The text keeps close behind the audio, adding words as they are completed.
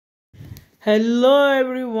Hello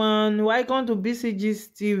everyone, welcome to BCG's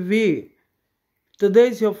TV. Today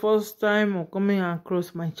is your first time of coming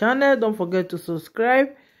across my channel. Don't forget to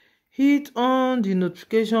subscribe, hit on the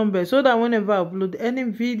notification bell so that whenever I upload any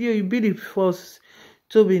video, you'll be the first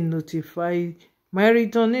to be notified. My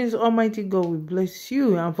return is Almighty God will bless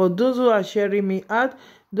you. And for those who are sharing me out,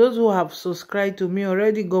 those who have subscribed to me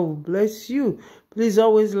already, God will bless you. Please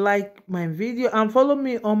always like my video and follow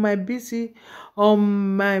me on my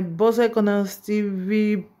Boss Economics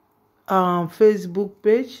TV Facebook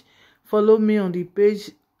page. Follow me on the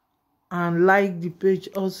page and like the page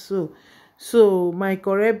also. So my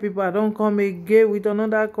correct people, I don't come again with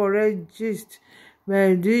another correct gist.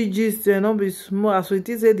 But this gist not be small. As we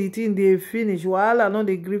say the thing they finish, wahala no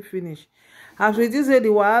dey gree finish. As we say the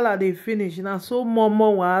wahala they finish, now so more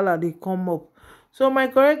wahala they come up. So my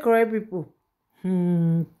correct people.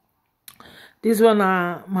 This one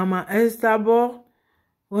Mama Esabod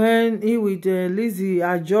when he with Lizzy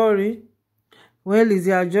Anjorin. When Lizzy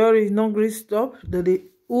Anjorin no gree stop, who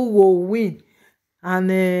will win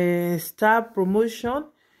and start promotion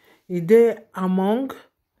is there among,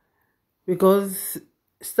 because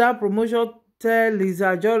start promotion tell Lizzy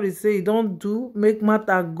Anjorin say he don't do make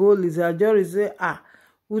matter go. Lizzy Anjorin say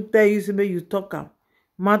who tell you say make you talk am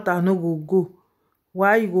matter no go.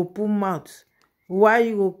 Why you go put mouth? Why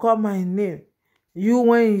you go call my name? You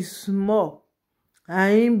when you small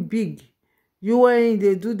and him big, you when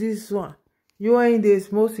they do this one, you when they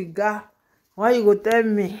smoke cigar, why you go tell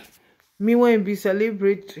me when be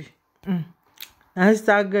celebratory? I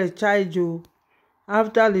start get charge you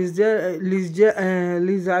after Lizzy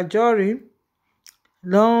Anjorin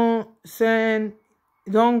don't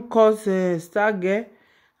cause Stargurl,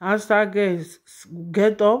 and Stargurl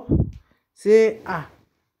get up say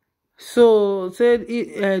so say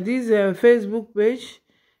this Facebook page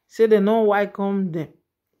say they no welcome them.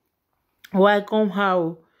 Welcome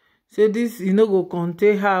how? Say this no go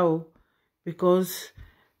contain how, because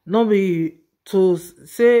no be to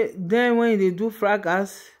say then when they do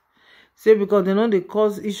fracas, say because they know they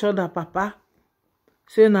cause each other papa.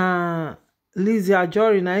 Say na Lizzy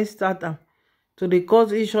Anjorin na start am to they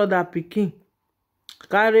cause each other pikin.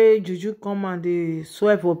 Carry juju come and they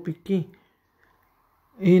swear for pikin.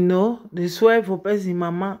 They swear for person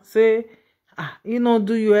mama. Say he no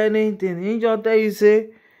do you anything. He just tell you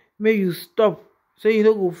say make you stop. Say you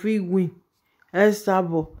no go fit win.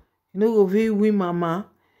 Esabod, you no go fit win mama.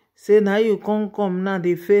 Say now you come now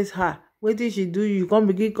they face her. Wetin she do you come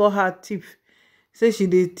begin call her thief. Say she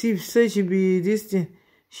dey thief. Say she be this thing.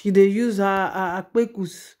 She dey use her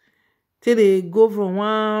kpekus till they go from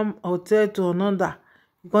one hotel to another.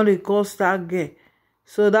 You come dey call Stargurl.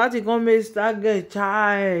 So that you come make Stargurl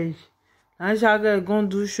charge. And Stargurl gonna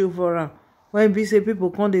do show for her. When be say people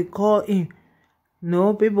come they call him.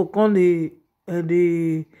 No, people come they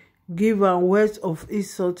give am words of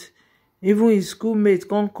insult. Even his schoolmates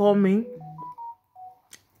come call me.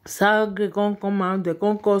 Stargurl come out. They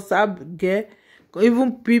come call Stargurl.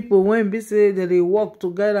 Even people when be say that they work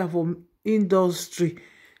together for industry.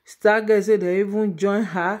 Stargurl say they even join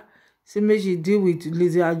her. Say make she deal with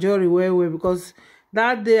Lizzy Anjorin well because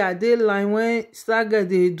that day I dey line when Stargurl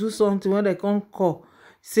they do something when they come call.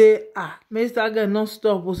 Say make Stargurl not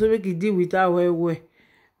stop. So make he deal with her well.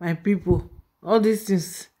 My people, all these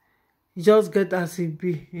things just get as it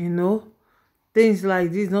be, Things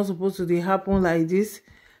like this not supposed to dey happen like this.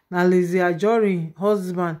 Now Lizzy Anjorin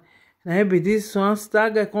husband, now be this one.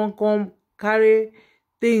 Stargurl come carry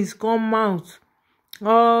things come out.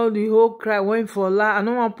 All the whole crowd went for la. I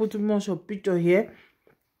don't want to put too much of picture here.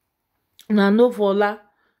 Now no for la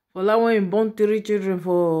when born 3 children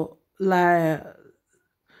for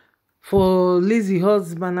Lizzy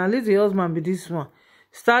husband. Now Lizzy husband be this one.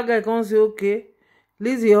 Stargurl come say okay,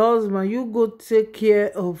 Lizzy husband, you go take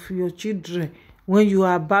care of your children when you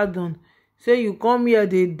are abandoned. Say you come here,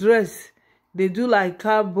 they dress, they do like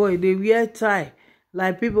cowboy, they wear tie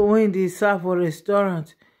like people when they serve for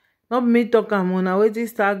restaurant. Not me talk am una wetin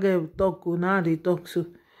Stargurl talk now they talk so.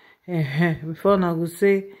 Before I go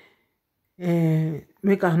say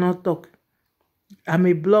make I not talk. I'm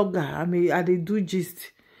a blogger. I dey do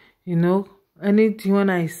gist. Anything when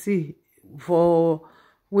I see for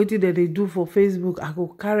wetin that they do for Facebook, I go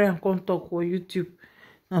carry and come talk for YouTube.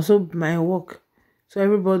 And so my work. So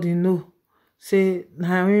everybody know. Say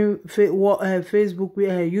now Facebook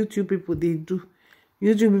YouTube people they do.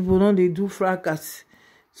 YouTube people know they do fracas.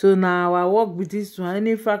 So now I work with this one.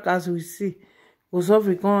 Any fracas we see,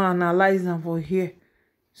 we come analyze them for here.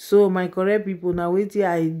 So my correct people now wetin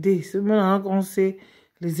I dey. So I'm not gonna say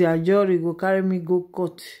Lizzy Anjorin go carry me go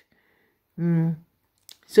court.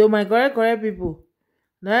 So my correct people,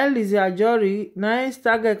 Now Lizzy Anjorin, now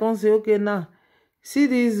Stargurl come say okay now. See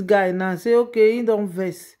this guy now, say okay, he don't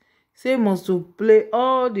vex. Say he must to play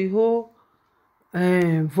all the whole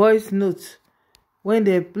voice notes when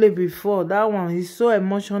they play before. That one is so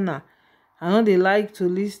emotional. I know they like to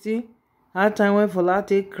listen. That time when Fola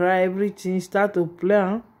take cry, everything start to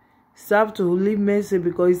play, start to leave message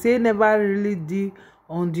because he say never really did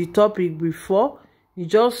on the topic before. He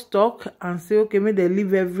just talk and say okay, make they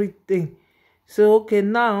leave everything. So okay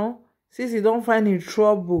now, since he don't find in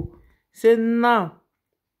trouble, say now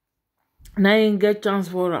him get chance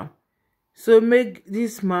for am. So make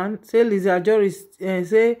this man say Lizzy Anjorin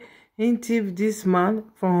say him thief this man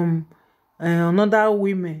from another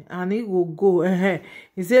women and he go go.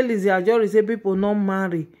 He say Lizzy Anjorin say people not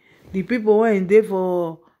marry. The people when they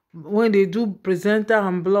for when they do presenter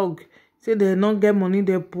and blog say they not get money,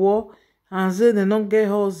 they poor, and say they not get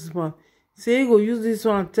husband. Say he go use this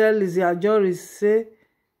one tell Lizzy Anjorin say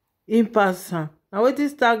him pass am. Na wetin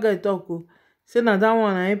Stargurl talk o. Say na that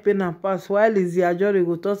one na him pain am pass, while Lizzy Anjorin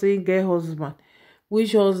go talk say him get husband.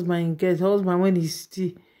 Which husband he get? Husband when he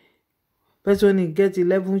still person when he get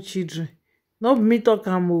 11 children. No be me talk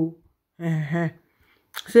am o.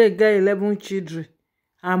 Say he get 11 children,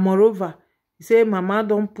 and moreover he say mama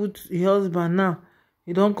don put him husband now.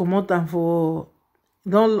 He don comot am for, he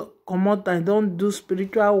don do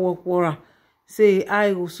spiritual work for am. Say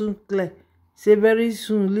eye go soon clear. Say very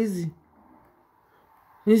soon Lizzy,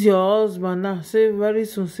 this your husband now. Say very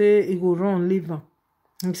soon say he go run leave am.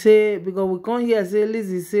 He say because we come here say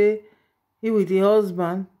Lizzy say he with him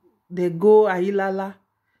husband they go Ayilala,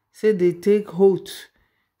 say they take oath.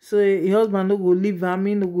 So his husband no go leave am,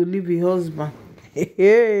 he no go leave his husband.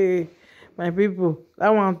 Hey, my people, that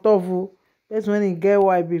one tough o. That's when he get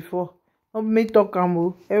wife before. Not me talk am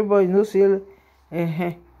o. Everybody know say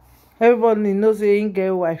everybody know say he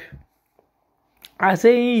get wife. I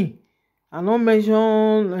say he, I no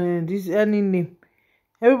mention this any name.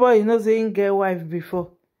 Everybody know say he get wife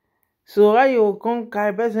before. So why you come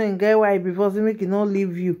carry person get wife before say make he not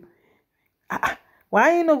leave you?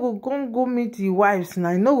 Why you no go come go meet your wives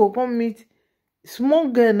now? You no go come meet small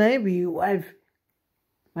girl na be your wife.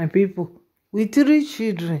 My people, with 3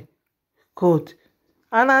 children, God,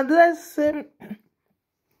 and address same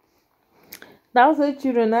that say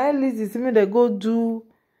children na Lizzy see me they go do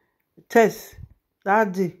test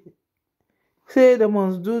that day. Say they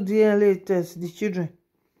must do DNA test, the children.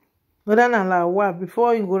 Whether na like what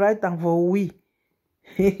before you go write am for we.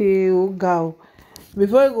 Oh God.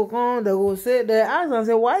 Before you go come, they go say, they ask and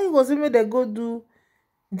say, why you go see me they go do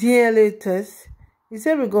DNA test? He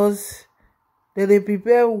said because they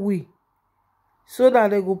prepare we so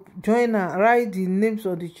that they go join and write the names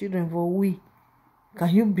of the children for we.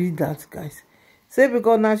 Can you beat that, guys? Say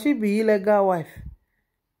because now she be illegal wife.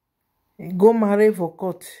 Go marry for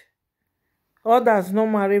court. Others not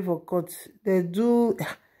marry for court. They do.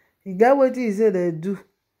 You get what he say they do.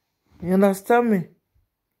 You understand me?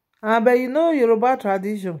 But you know Yoruba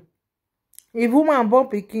tradition. If woman born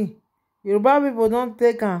pikin, Yoruba people don't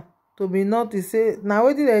take am to be naughty. Say now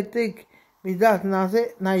wetin they take be that. Now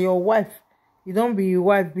say now your wife. You don't be your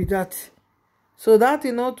wife be that. So that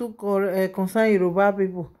is not to concern Yoruba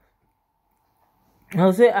people.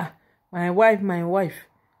 I'll say my wife.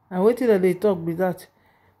 Now wetin they talk be that.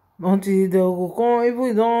 Until they go come,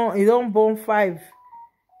 even he don't born 5.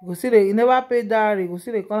 You go see he never pay dowry. You go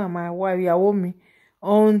see they call her my wife. You owe me.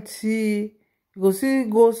 Until you go see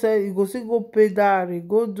go pay dowry,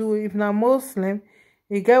 go do. If na Muslim,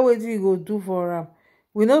 he get wetin he go do for am.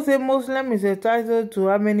 We know say Muslim is entitled to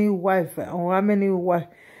how many wife or how many wife,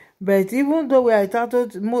 but even though we are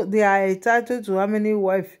entitled, they are entitled to how many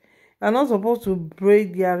wife. They are not supposed to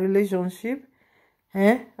break their relationship.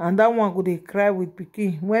 And that one go dey cry with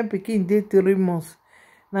pikin when pikin dey 3 months.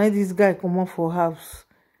 Now this guy come up for house.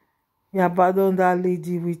 He abandon that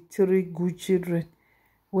lady with 3 good children.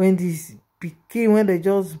 When this pikin, when they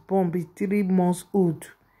just born, be 3 months old.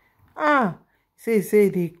 Say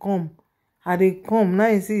they come. And they come. Now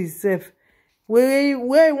he see himself. Where you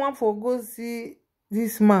want for go see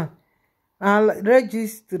this man? And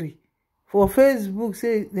registry. For Facebook,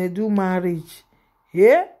 say they do marriage.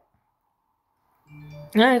 Yeah?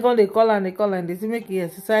 Now they call and they say make he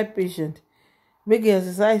exercise patient. Make he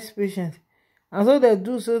exercise patient. And so they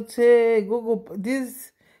do so say go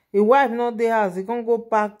this the wife not dey house, he can't go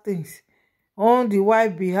pack things on the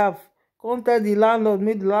wife behalf. Come tell the landlord,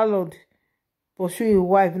 make the landlord pursue his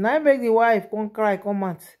wife. Now make the wife come cry, come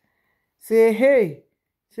out. Say, hey,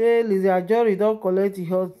 say Lizzy Anjorin don't collect his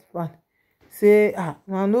husband. Say,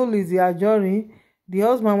 now no Lizzy Anjorin, the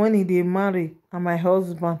husband when he dey marry, and my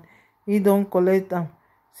husband, he don't collect them.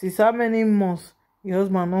 Since how many months your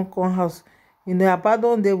husband don come house,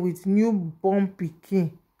 abandon them with newborn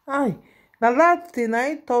pikin. Aye, na that thing na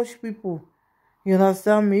it touch people. You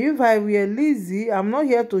understand me? If I were Lizzy, I'm not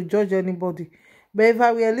here to judge anybody, but if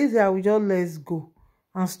I were Lizzy, I would just let go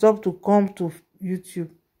and stop to come to YouTube.